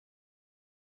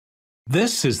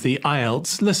This is the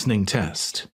Ielts listening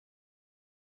test.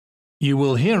 You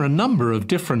will hear a number of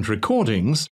different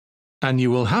recordings, and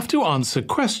you will have to answer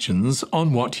questions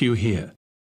on what you hear.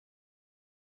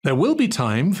 There will be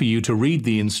time for you to read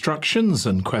the instructions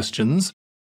and questions,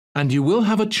 and you will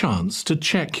have a chance to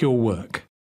check your work.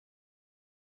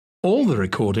 All the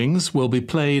recordings will be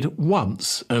played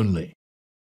once only.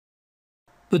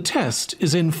 The test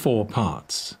is in 4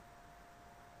 parts.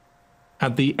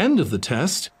 At the end of the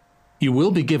test, you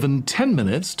will be given 10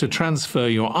 minutes to transfer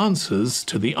your answers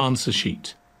to the answer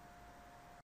sheet.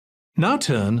 Now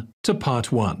turn to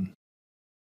Part 1.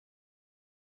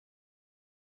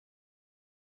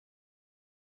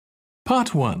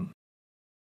 Part 1.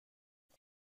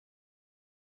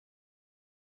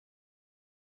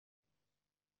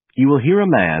 You will hear a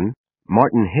man,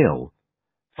 Martin Hill,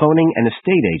 phoning an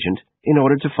estate agent in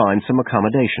order to find some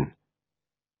accommodation.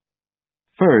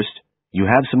 First, you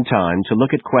have some time to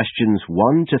look at questions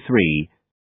 1 to 3.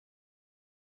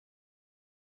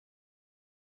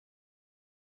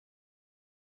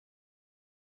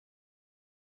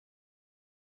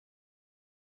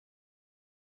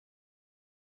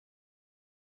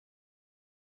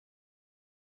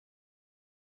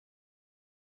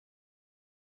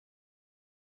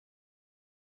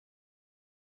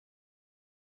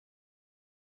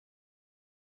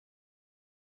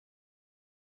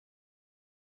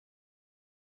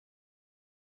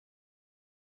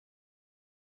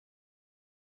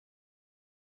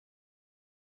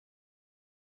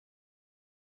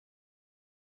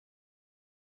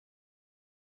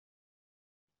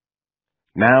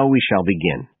 Now we shall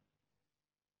begin.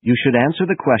 You should answer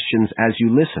the questions as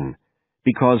you listen,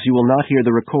 because you will not hear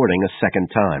the recording a second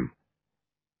time.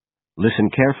 Listen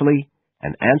carefully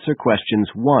and answer questions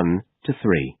 1 to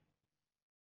 3.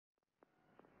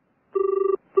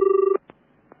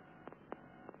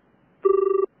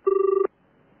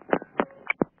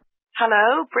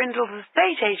 Hello, Brindle's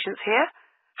estate agents here.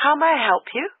 How may I help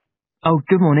you? Oh,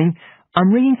 good morning.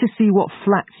 I'm ringing to see what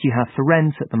flats you have for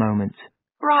rent at the moment.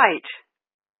 Right.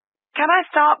 Can I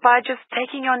start by just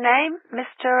taking your name,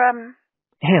 Mr.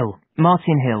 Hill.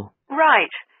 Martin Hill.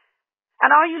 Right.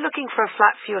 And are you looking for a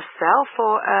flat for yourself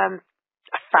or,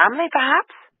 a family,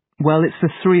 perhaps? Well, it's for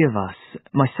 3 of us,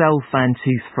 myself and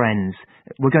 2 friends.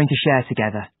 We're going to share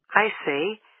together. I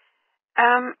see.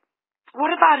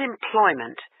 What about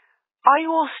employment? Are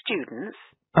you all students?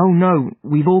 Oh, no,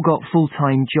 we've all got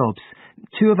full-time jobs.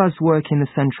 2 of us work in the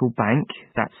central bank,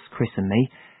 that's Chris and me,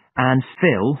 and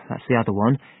Phil, that's the other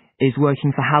one, is working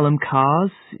for Hallam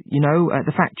Cars, at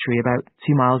the factory about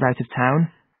 2 miles out of town.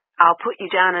 I'll put you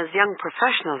down as young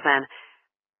professionals then.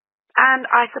 And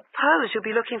I suppose you'll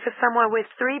be looking for somewhere with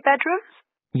 3 bedrooms?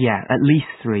 Yeah, at least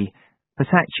 3.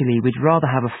 But actually, we'd rather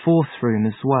have a 4th room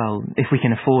as well, if we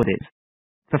can afford it.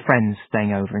 For friends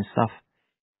staying over and stuff.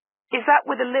 Is that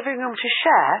with a living room to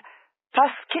share, plus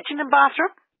kitchen and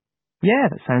bathroom? Yeah,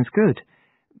 that sounds good.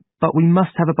 But we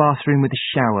must have a bathroom with a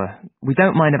shower. We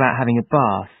don't mind about having a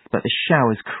bath, but the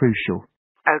shower's crucial.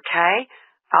 Okay,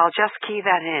 I'll just key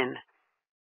that in.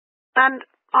 And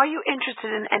are you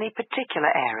interested in any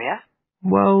particular area?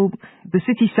 Well, the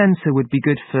city centre would be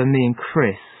good for me and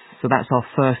Chris, so that's our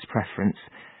first preference.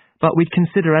 But we'd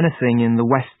consider anything in the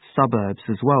west suburbs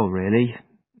as well, really.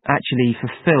 Actually, for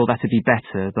Phil, that'd be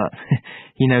better, but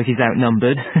he knows he's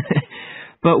outnumbered.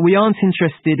 But we aren't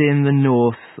interested in the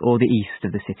north or the east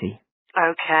of the city.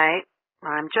 Okay,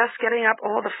 I'm just getting up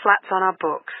all the flats on our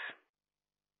books.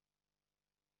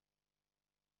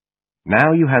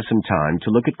 Now you have some time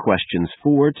to look at questions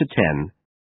 4 to 10.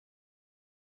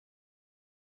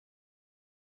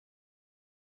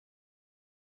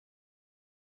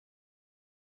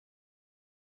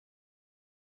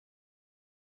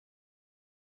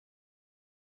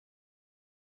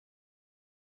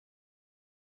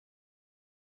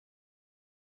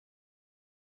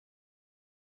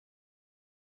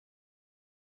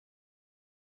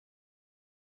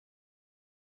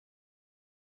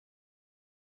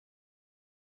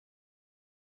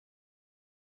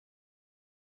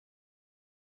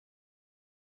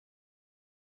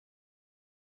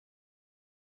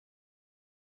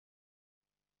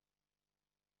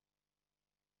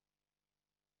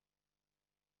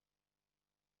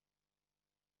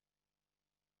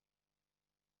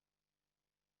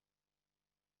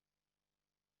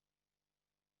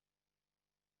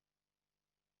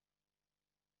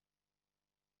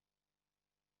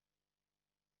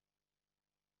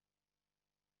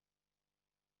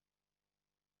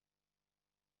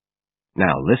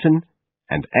 Now listen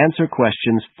and answer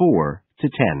questions 4 to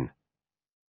 10.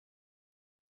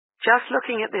 Just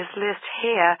looking at this list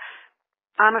here,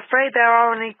 I'm afraid there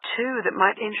are only two that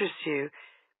might interest you.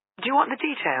 Do you want the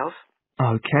details?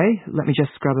 Okay, let me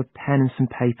just grab a pen and some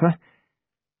paper.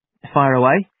 Fire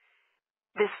away.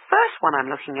 This first one I'm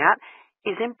looking at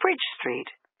is in Bridge Street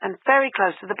and very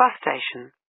close to the bus station.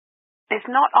 It's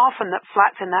not often that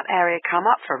flats in that area come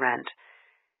up for rent.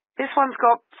 This one's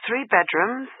got 3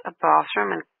 bedrooms, a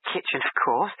bathroom and kitchen, of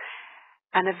course,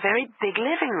 and a very big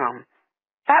living room.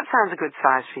 That sounds a good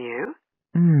size for you.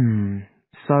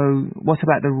 So what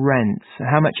about the rent?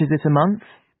 How much is it a month?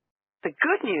 The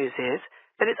good news is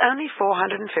that it's only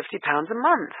 £450 a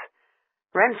month.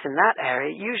 Rents in that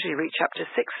area usually reach up to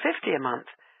 £650 a month,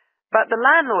 but the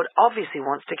landlord obviously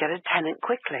wants to get a tenant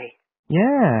quickly.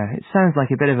 Yeah, it sounds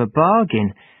like a bit of a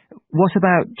bargain. What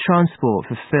about transport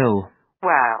for Phil?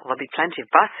 Well, there'll be plenty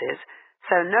of buses,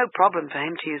 so no problem for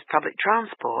him to use public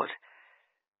transport.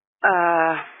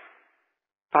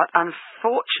 But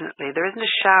unfortunately there isn't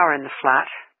a shower in the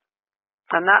flat,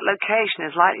 and that location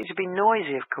is likely to be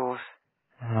noisy, of course.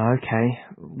 Okay,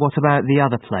 what about the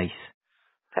other place?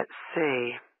 Let's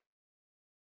see.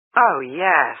 Oh,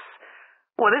 yes.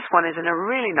 Well, this one is in a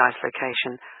really nice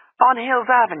location, on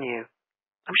Hills Avenue.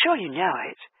 I'm sure you know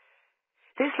it.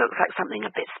 This looks like something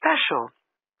a bit special.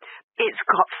 It's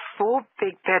got 4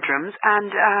 big bedrooms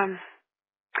and,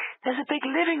 there's a big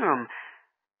living room.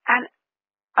 And,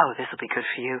 oh, this will be good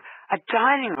for you, a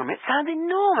dining room. It sounds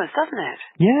enormous, doesn't it?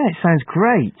 Yeah, it sounds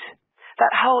great.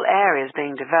 That whole area is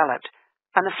being developed,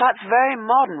 and the flat's very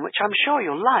modern, which I'm sure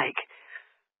you'll like.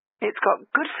 It's got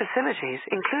good facilities,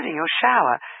 including your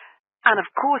shower, and of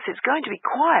course it's going to be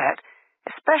quiet,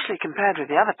 especially compared with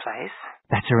the other place.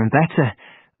 Better and better.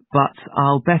 But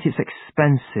I'll bet it's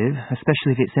expensive,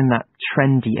 especially if it's in that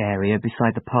trendy area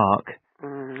beside the park.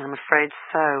 I'm afraid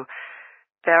so.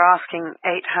 They're asking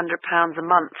 £800 a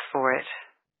month for it.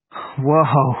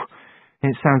 Whoa,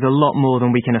 it sounds a lot more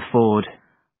than we can afford.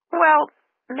 Well,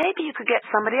 maybe you could get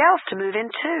somebody else to move in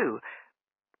too.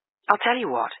 I'll tell you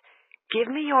what. Give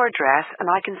me your address and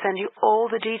I can send you all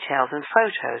the details and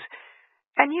photos,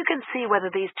 and you can see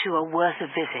whether these two are worth a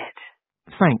visit.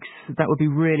 Thanks, that would be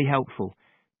really helpful.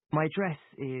 My address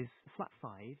is flat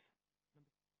 5.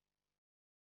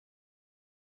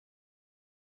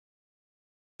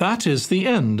 That is the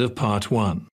end of part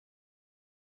 1.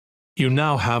 You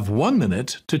now have 1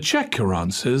 minute to check your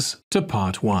answers to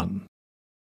part 1.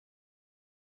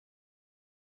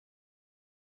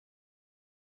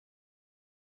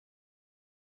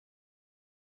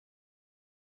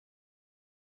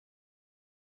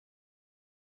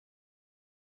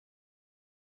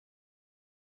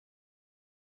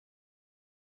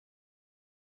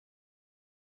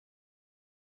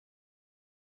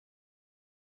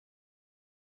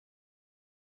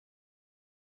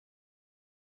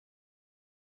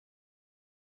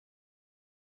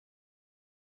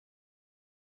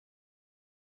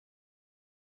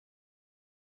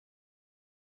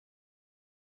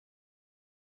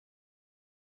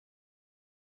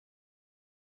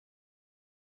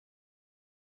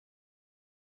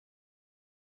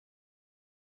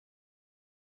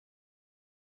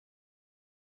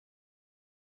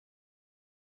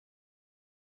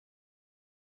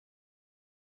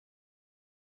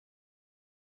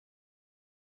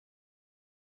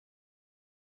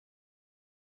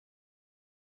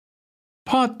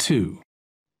 Part 2.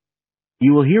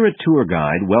 You will hear a tour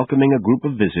guide welcoming a group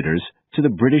of visitors to the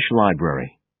British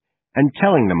Library and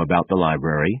telling them about the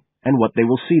library and what they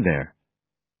will see there.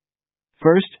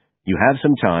 First, you have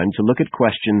some time to look at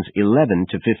questions 11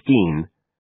 to 15.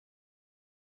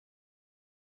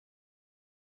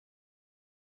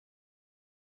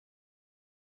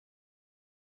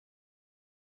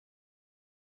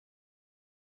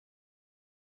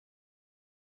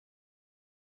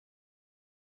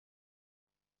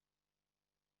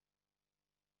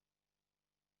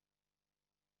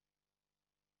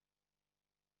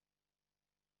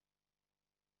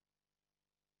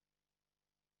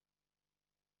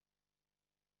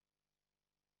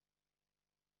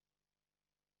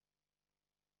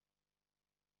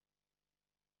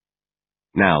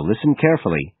 Now listen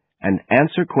carefully and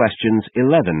answer questions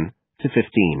 11 to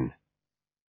 15.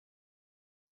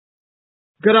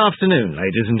 Good afternoon,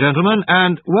 ladies and gentlemen,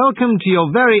 and welcome to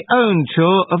your very own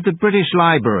tour of the British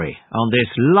Library on this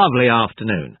lovely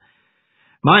afternoon.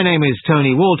 My name is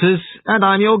Tony Walters, and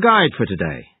I'm your guide for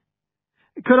today.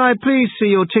 Could I please see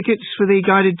your tickets for the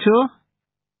guided tour?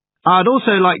 I'd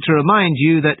also like to remind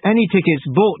you that any tickets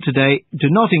bought today do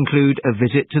not include a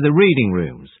visit to the reading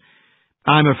rooms.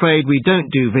 I'm afraid we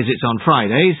don't do visits on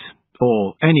Fridays,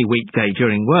 or any weekday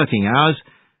during working hours,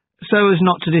 so as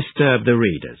not to disturb the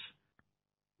readers.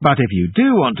 But if you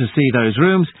do want to see those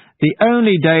rooms, the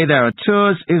only day there are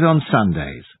tours is on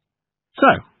Sundays. So,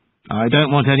 I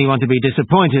don't want anyone to be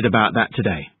disappointed about that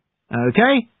today.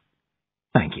 Okay?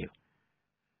 Thank you.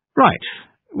 Right,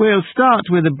 we'll start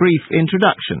with a brief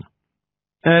introduction.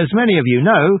 As many of you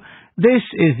know, this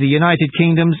is the United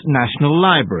Kingdom's National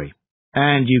Library,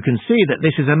 and you can see that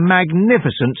this is a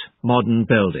magnificent modern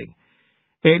building.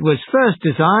 It was first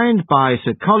designed by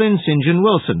Sir Colin St. John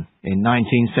Wilson in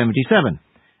 1977,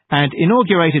 and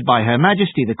inaugurated by Her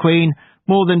Majesty the Queen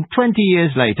more than 20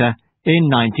 years later in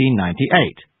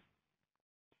 1998.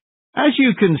 As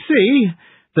you can see,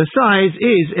 the size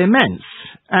is immense,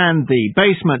 and the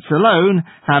basements alone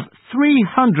have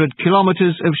 300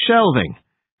 kilometres of shelving,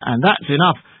 and that's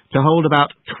enough to hold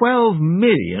about 12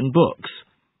 million books.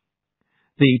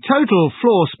 The total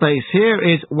floor space here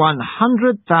is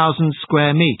 100,000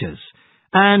 square metres,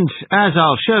 and as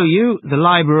I'll show you, the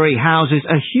library houses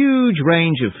a huge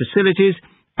range of facilities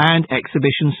and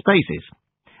exhibition spaces,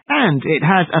 and it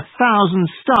has 1,000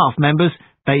 staff members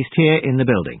based here in the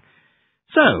building.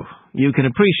 So, you can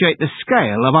appreciate the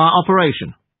scale of our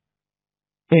operation.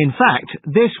 In fact,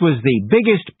 this was the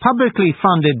biggest publicly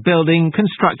funded building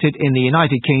constructed in the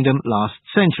United Kingdom last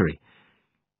century.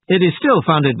 It is still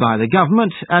funded by the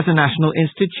government as a national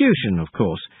institution, of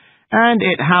course, and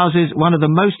it houses one of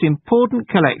the most important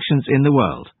collections in the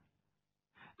world.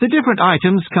 The different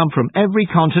items come from every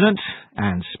continent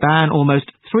and span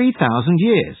almost 3,000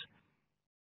 years.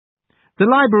 The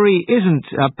library isn't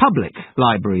a public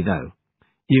library, though.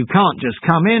 You can't just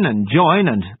come in and join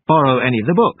and borrow any of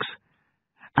the books.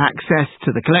 Access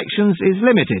to the collections is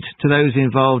limited to those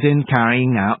involved in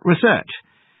carrying out research.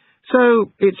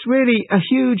 So it's really a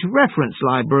huge reference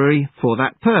library for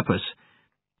that purpose,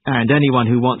 and anyone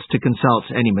who wants to consult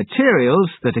any materials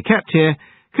that are kept here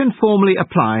can formally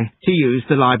apply to use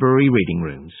the library reading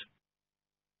rooms.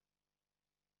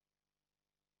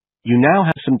 You now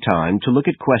have some time to look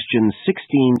at questions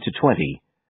 16 to 20.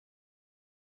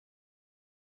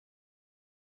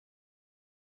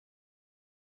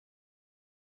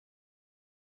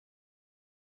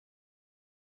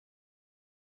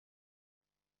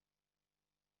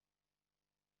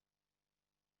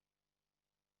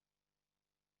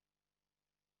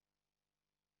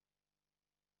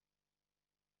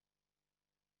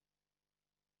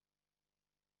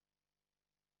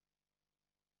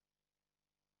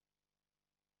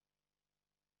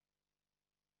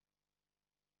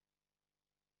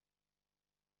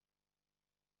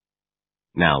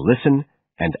 Now listen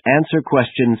and answer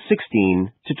questions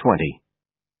 16 to 20.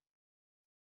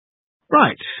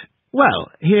 Right. Well,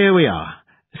 here we are,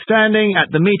 standing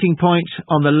at the meeting point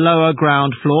on the lower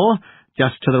ground floor,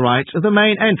 just to the right of the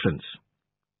main entrance.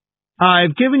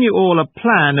 I've given you all a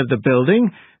plan of the building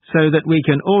so that we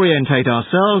can orientate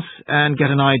ourselves and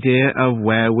get an idea of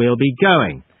where we'll be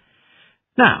going.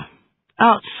 Now,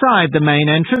 outside the main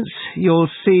entrance, you'll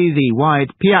see the wide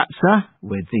piazza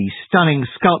with the stunning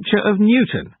sculpture of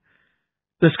Newton.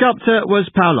 The sculptor was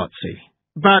Paolozzi,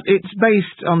 but it's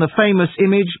based on the famous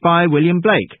image by William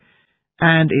Blake,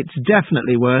 and it's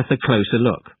definitely worth a closer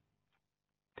look.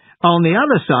 On the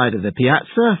other side of the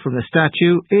piazza from the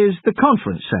statue is the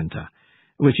conference centre,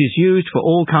 which is used for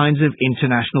all kinds of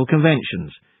international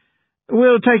conventions.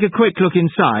 We'll take a quick look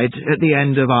inside at the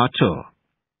end of our tour.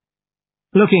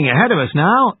 Looking ahead of us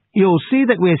now, you'll see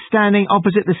that we're standing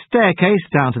opposite the staircase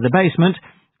down to the basement,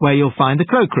 where you'll find the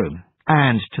cloakroom,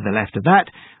 and to the left of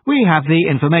that, we have the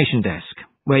information desk,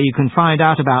 where you can find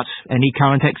out about any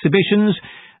current exhibitions,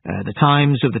 the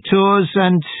times of the tours,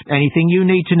 and anything you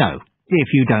need to know, if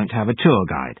you don't have a tour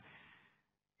guide.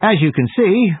 As you can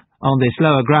see, on this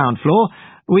lower ground floor,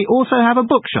 we also have a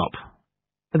bookshop.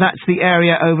 That's the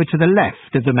area over to the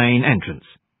left of the main entrance.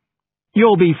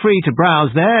 You'll be free to browse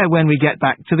there when we get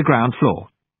back to the ground floor.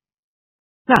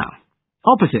 Now,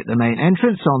 opposite the main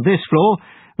entrance on this floor,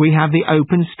 we have the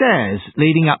open stairs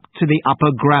leading up to the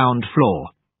upper ground floor.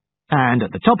 And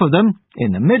at the top of them,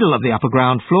 in the middle of the upper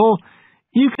ground floor,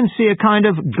 you can see a kind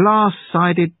of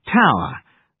glass-sided tower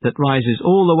that rises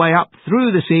all the way up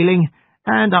through the ceiling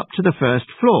and up to the first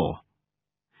floor.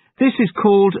 This is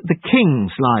called the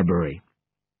King's Library.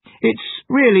 It's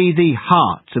really the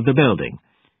heart of the building.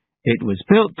 It was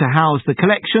built to house the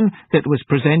collection that was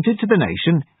presented to the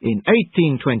nation in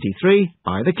 1823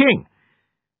 by the King.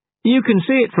 You can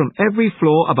see it from every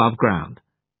floor above ground.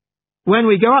 When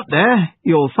we go up there,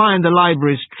 you'll find the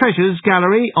library's treasures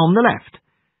gallery on the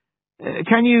left.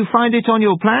 Can you find it on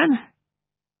your plan?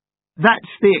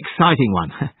 That's the exciting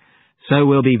one. So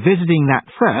we'll be visiting that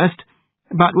first,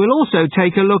 but we'll also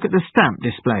take a look at the stamp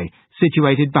display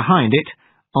situated behind it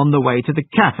on the way to the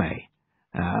cafe,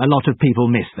 A lot of people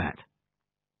miss that.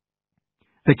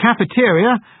 The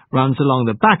cafeteria runs along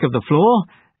the back of the floor,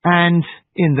 and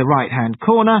in the right-hand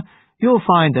corner you'll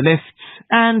find the lifts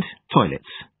and toilets.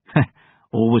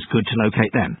 Always good to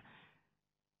locate them.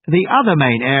 The other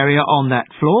main area on that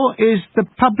floor is the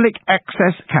public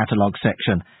access catalogue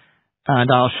section,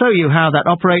 and I'll show you how that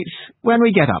operates when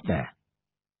we get up there.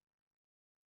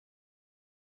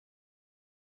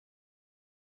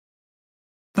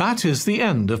 That is the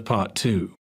end of Part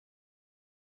 2.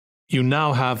 You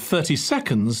now have 30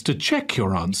 seconds to check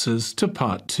your answers to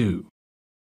Part 2.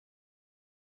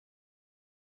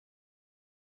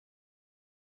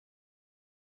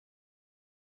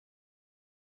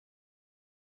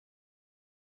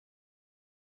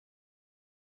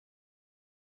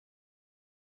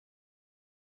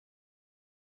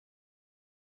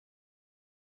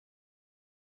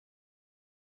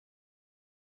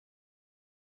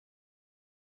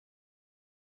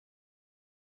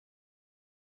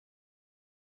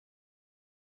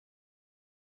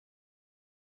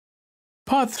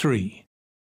 Part 3.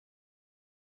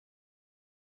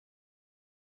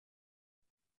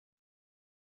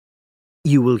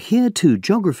 You will hear two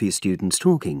geography students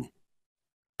talking.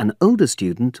 An older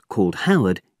student, called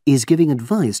Howard, is giving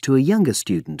advice to a younger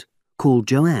student, called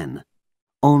Joanne,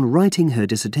 on writing her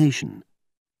dissertation.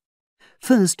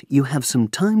 First, you have some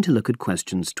time to look at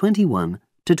questions 21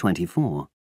 to 24.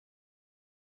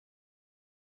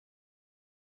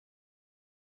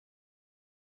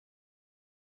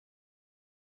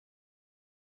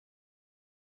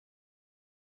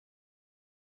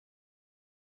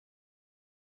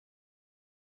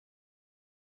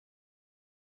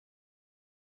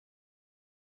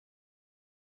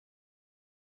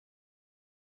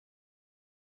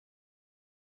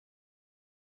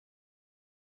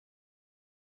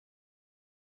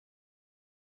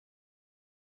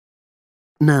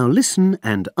 Now listen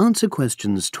and answer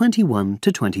questions 21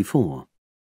 to 24.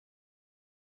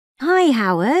 Hi,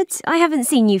 Howard. I haven't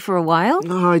seen you for a while.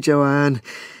 Hi, Joanne.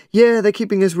 Yeah, they're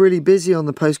keeping us really busy on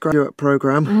the postgraduate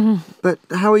programme. But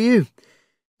how are you?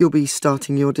 You'll be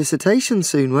starting your dissertation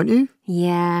soon, won't you?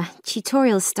 Yeah,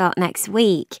 tutorials start next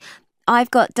week.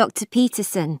 I've got Dr.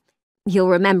 Peterson. You'll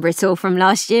remember it all from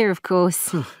last year, of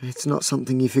course. It's not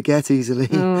something you forget easily.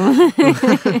 Oh.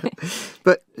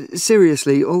 But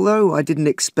seriously, although I didn't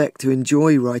expect to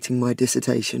enjoy writing my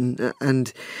dissertation,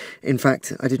 and in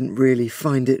fact I didn't really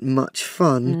find it much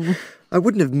fun, I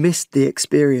wouldn't have missed the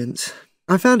experience.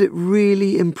 I found it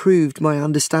really improved my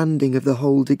understanding of the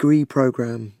whole degree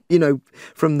programme, you know,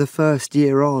 from the first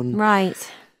year on.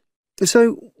 Right.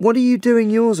 So, what are you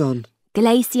doing yours on?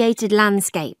 Glaciated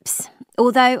landscapes.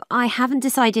 Although I haven't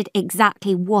decided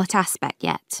exactly what aspect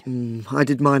yet. I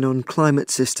did mine on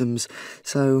climate systems,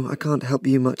 so I can't help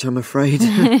you much, I'm afraid.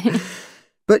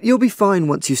 But you'll be fine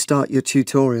once you start your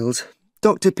tutorials.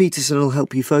 Dr. Peterson will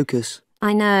help you focus.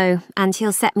 I know, and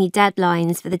he'll set me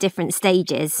deadlines for the different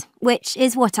stages, which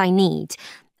is what I need.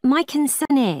 My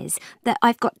concern is that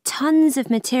I've got tons of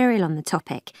material on the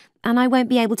topic, and I won't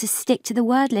be able to stick to the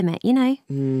word limit, you know.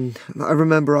 I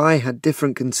remember I had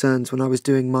different concerns when I was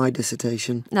doing my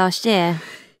dissertation. Last year?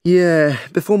 Yeah,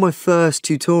 before my first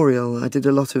tutorial, I did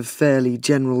a lot of fairly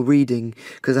general reading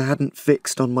because I hadn't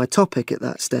fixed on my topic at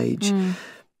that stage.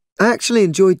 I actually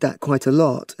enjoyed that quite a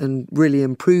lot and really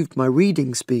improved my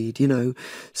reading speed, you know,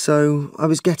 so I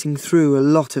was getting through a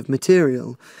lot of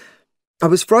material. I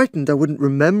was frightened I wouldn't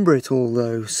remember it all,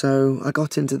 though, so I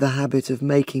got into the habit of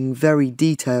making very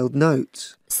detailed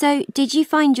notes. So, did you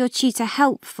find your tutor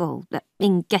helpful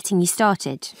in getting you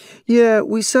started? Yeah,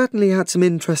 we certainly had some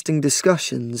interesting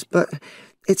discussions, but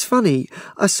it's funny,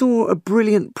 I saw a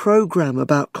brilliant programme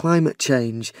about climate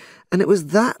change, and it was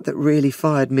that really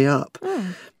fired me up.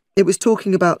 It was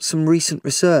talking about some recent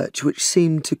research which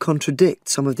seemed to contradict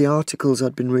some of the articles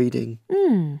I'd been reading.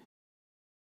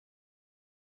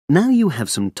 Now you have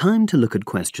some time to look at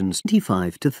questions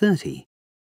 25 to 30.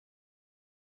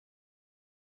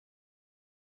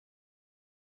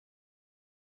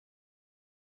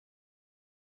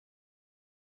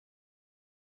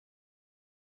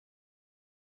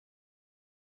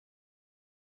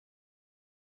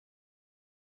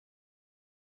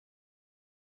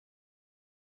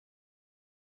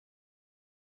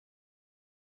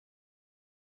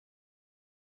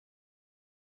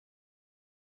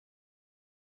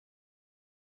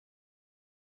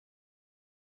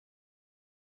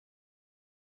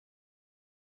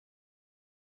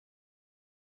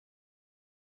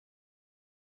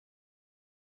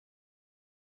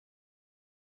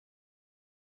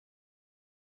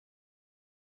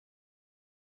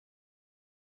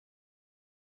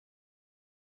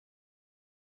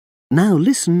 Now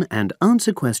listen and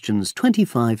answer questions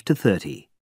 25 to 30.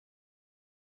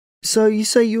 So you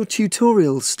say your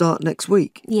tutorials start next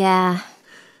week? Yeah.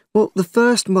 Well, the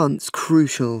first month's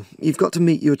crucial. You've got to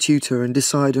meet your tutor and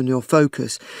decide on your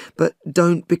focus, but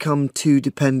don't become too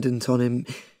dependent on him.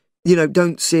 You know,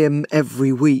 don't see him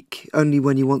every week, only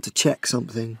when you want to check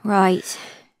something. Right.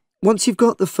 Once you've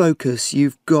got the focus,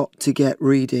 you've got to get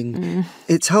reading.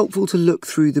 It's helpful to look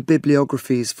through the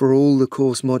bibliographies for all the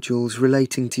course modules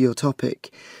relating to your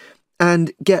topic,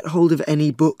 and get hold of any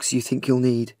books you think you'll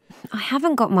need. I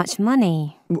haven't got much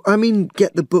money. I mean,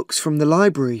 get the books from the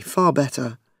library, far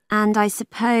better. And I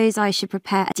suppose I should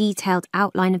prepare a detailed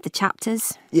outline of the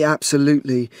chapters? Yeah,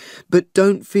 absolutely. But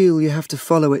don't feel you have to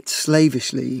follow it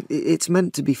slavishly. It's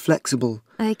meant to be flexible.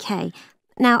 OK.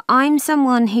 Now, I'm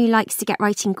someone who likes to get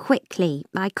writing quickly.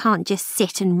 I can't just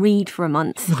sit and read for a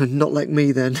month. Not like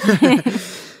me, then.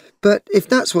 But if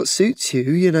that's what suits you,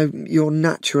 you know, your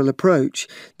natural approach,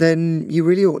 then you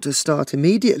really ought to start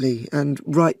immediately and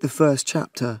write the first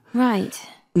chapter. Right.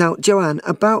 Now, Joanne,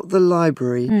 about the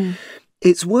library,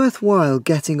 it's worthwhile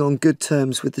getting on good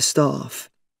terms with the staff.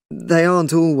 They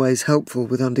aren't always helpful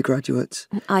with undergraduates.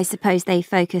 I suppose they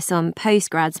focus on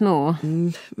postgrads more.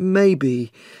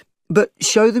 Maybe. But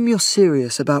show them you're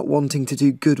serious about wanting to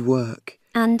do good work.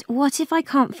 And what if I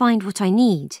can't find what I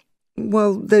need?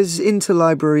 Well, there's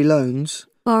interlibrary loans.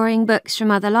 Borrowing books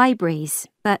from other libraries,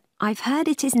 but I've heard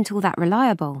it isn't all that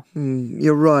reliable.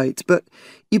 You're right, but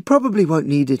you probably won't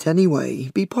need it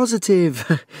anyway. Be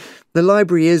positive. The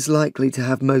library is likely to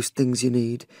have most things you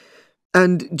need.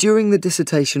 And during the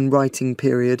dissertation writing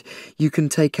period, you can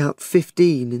take out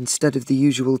 15 instead of the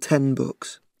usual 10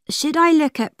 books. Should I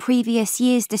look at previous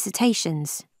year's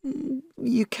dissertations?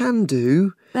 You can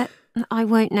do. But I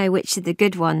won't know which are the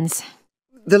good ones.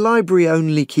 The library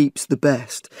only keeps the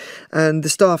best, and the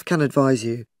staff can advise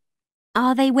you.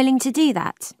 Are they willing to do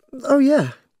that? Oh,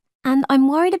 yeah. And I'm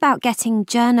worried about getting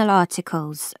journal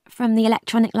articles from the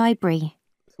electronic library.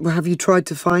 Well, have you tried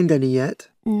to find any yet?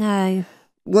 No.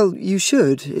 Well, you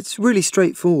should. It's really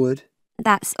straightforward.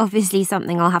 That's obviously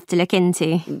something I'll have to look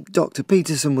into. Dr.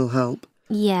 Peterson will help.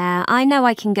 Yeah, I know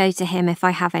I can go to him if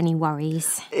I have any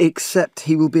worries. Except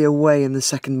he will be away in the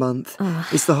second month.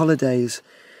 It's the holidays.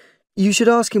 You should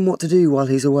ask him what to do while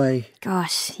he's away.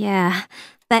 Gosh, yeah.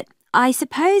 But I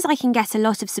suppose I can get a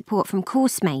lot of support from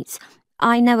course mates.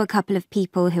 I know a couple of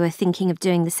people who are thinking of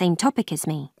doing the same topic as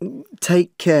me.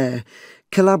 Take care.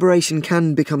 Collaboration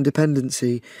can become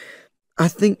dependency. I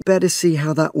think better see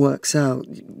how that works out,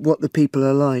 what the people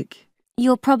are like.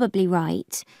 You're probably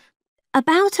right.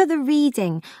 About other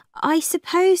reading, I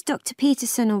suppose Dr.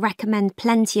 Peterson will recommend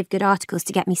plenty of good articles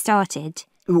to get me started.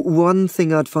 One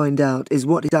thing I'd find out is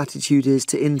what his attitude is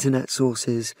to internet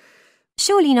sources.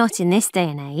 Surely not in this day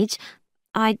and age.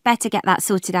 I'd better get that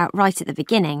sorted out right at the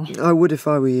beginning. I would if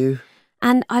I were you.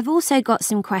 And I've also got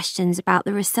some questions about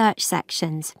the research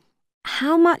sections.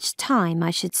 How much time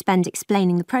I should spend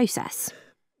explaining the process?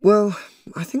 Well,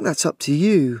 I think that's up to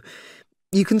you.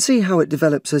 You can see how it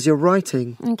develops as you're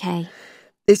writing. OK.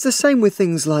 It's the same with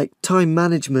things like time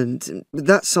management.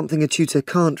 That's something a tutor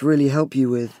can't really help you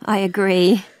with. I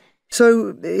agree.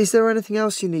 So, is there anything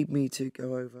else you need me to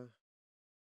go over?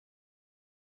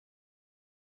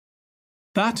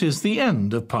 That is the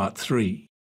end of part 3.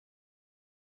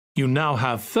 You now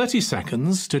have 30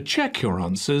 seconds to check your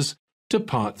answers to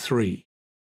part 3.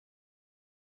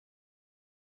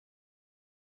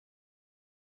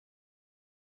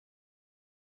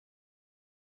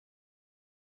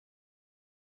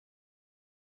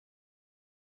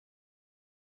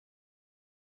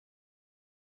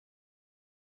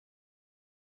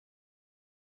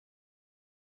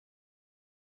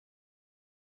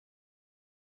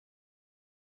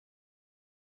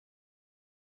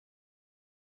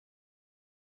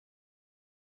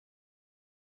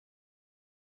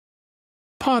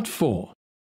 Part 4.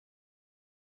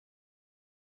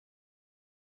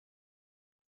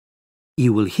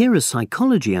 You will hear a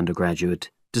psychology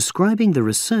undergraduate describing the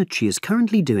research she is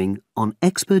currently doing on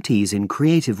expertise in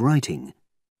creative writing.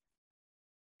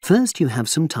 First, you have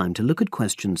some time to look at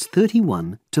questions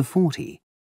 31 to 40.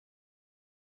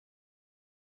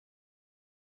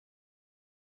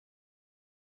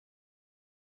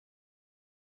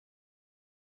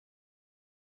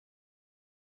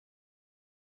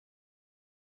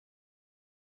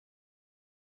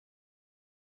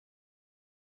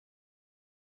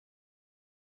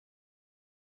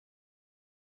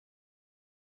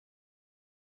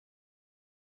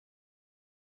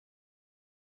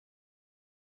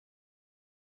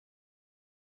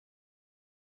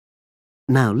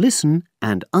 Now listen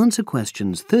and answer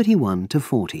questions 31 to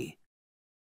 40.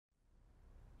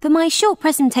 For my short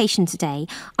presentation today,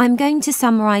 I'm going to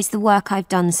summarise the work I've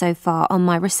done so far on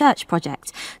my research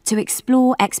project to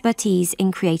explore expertise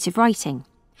in creative writing.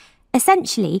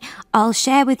 Essentially, I'll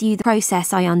share with you the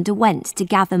process I underwent to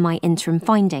gather my interim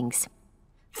findings.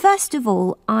 First of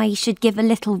all, I should give a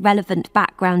little relevant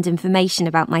background information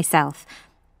about myself.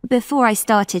 Before I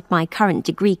started my current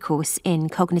degree course in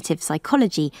cognitive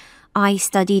psychology, I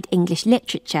studied English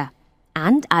literature,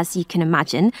 and as you can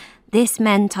imagine, this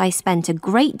meant I spent a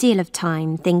great deal of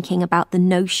time thinking about the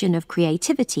notion of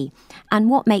creativity and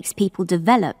what makes people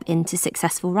develop into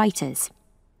successful writers.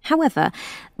 However,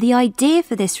 the idea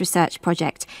for this research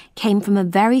project came from a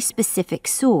very specific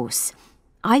source.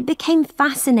 I became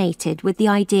fascinated with the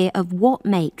idea of what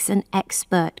makes an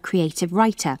expert creative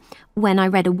writer when I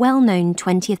read a well-known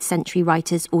 20th century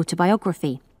writer's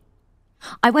autobiography.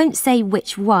 I won't say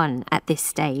which one at this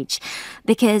stage,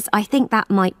 because I think that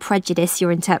might prejudice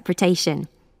your interpretation.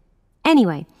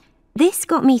 Anyway, this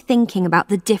got me thinking about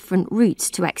the different routes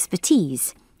to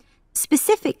expertise.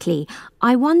 Specifically,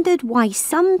 I wondered why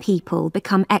some people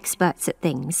become experts at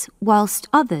things whilst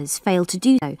others fail to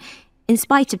do so, in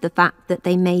spite of the fact that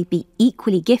they may be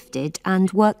equally gifted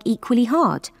and work equally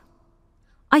hard.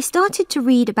 I started to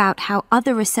read about how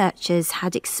other researchers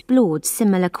had explored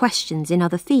similar questions in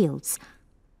other fields.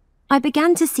 I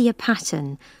began to see a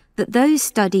pattern that those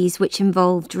studies which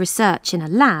involved research in a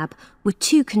lab were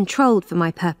too controlled for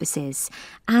my purposes,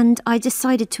 and I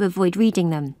decided to avoid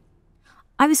reading them.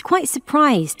 I was quite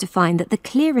surprised to find that the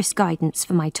clearest guidance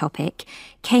for my topic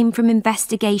came from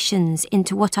investigations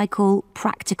into what I call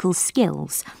practical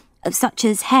skills, such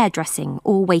as hairdressing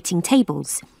or waiting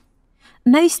tables.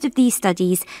 Most of these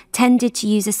studies tended to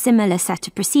use a similar set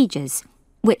of procedures,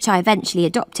 which I eventually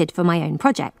adopted for my own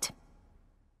project.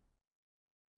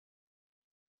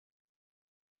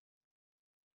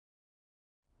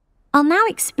 I'll now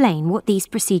explain what these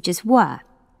procedures were.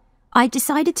 I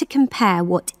decided to compare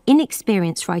what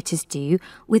inexperienced writers do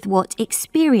with what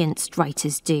experienced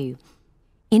writers do.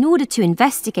 In order to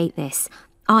investigate this,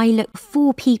 I looked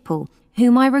for 4 people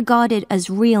whom I regarded as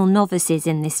real novices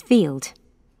in this field,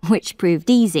 which proved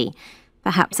easy,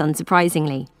 perhaps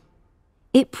unsurprisingly.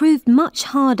 It proved much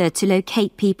harder to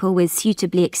locate people with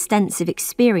suitably extensive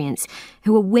experience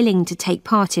who were willing to take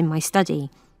part in my study.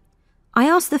 I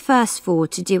asked the first 4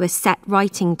 to do a set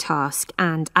writing task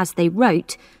and, as they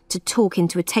wrote, to talk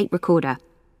into a tape recorder,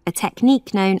 a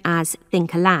technique known as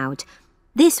think aloud.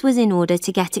 This was in order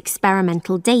to get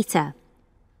experimental data.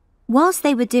 Whilst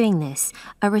they were doing this,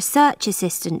 a research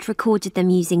assistant recorded them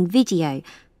using video.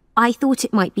 I thought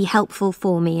it might be helpful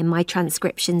for me in my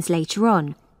transcriptions later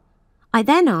on. I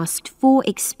then asked 4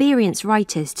 experienced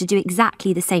writers to do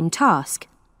exactly the same task.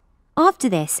 After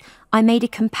this, I made a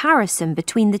comparison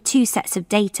between the 2 sets of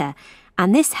data,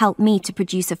 and this helped me to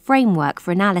produce a framework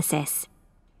for analysis.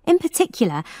 In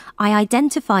particular, I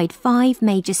identified 5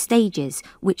 major stages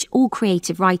which all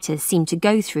creative writers seem to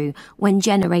go through when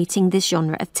generating this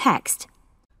genre of text.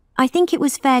 I think it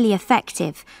was fairly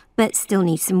effective, but still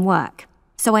needs some work,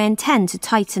 so I intend to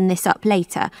tighten this up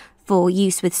later for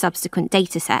use with subsequent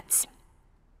datasets.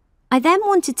 I then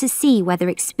wanted to see whether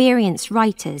experienced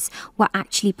writers were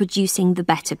actually producing the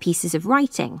better pieces of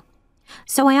writing.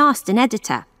 So I asked an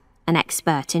editor, an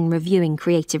expert in reviewing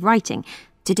creative writing,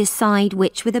 to decide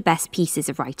which were the best pieces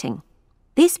of writing.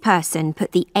 This person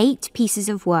put the 8 pieces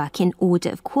of work in order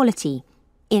of quality,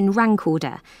 in rank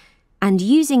order, and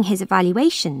using his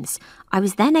evaluations, I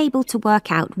was then able to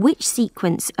work out which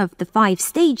sequence of the 5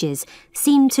 stages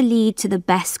seemed to lead to the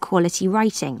best quality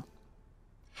writing.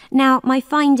 Now, my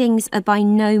findings are by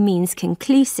no means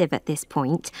conclusive at this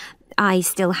point. I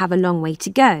still have a long way to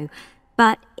go,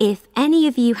 but if any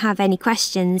of you have any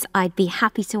questions, I'd be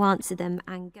happy to answer them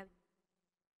and go.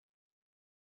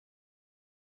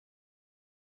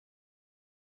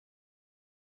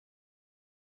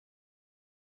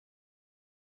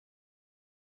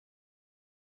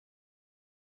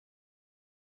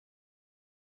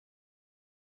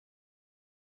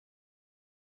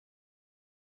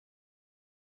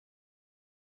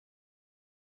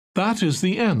 That is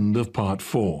the end of part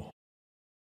 4.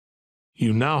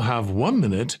 You now have 1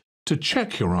 minute to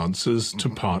check your answers to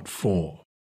part 4.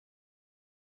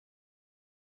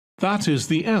 That is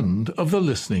the end of the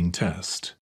listening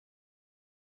test.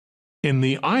 In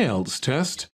the Ielts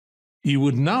test, you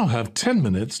would now have 10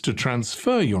 minutes to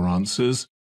transfer your answers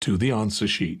to the answer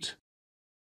sheet.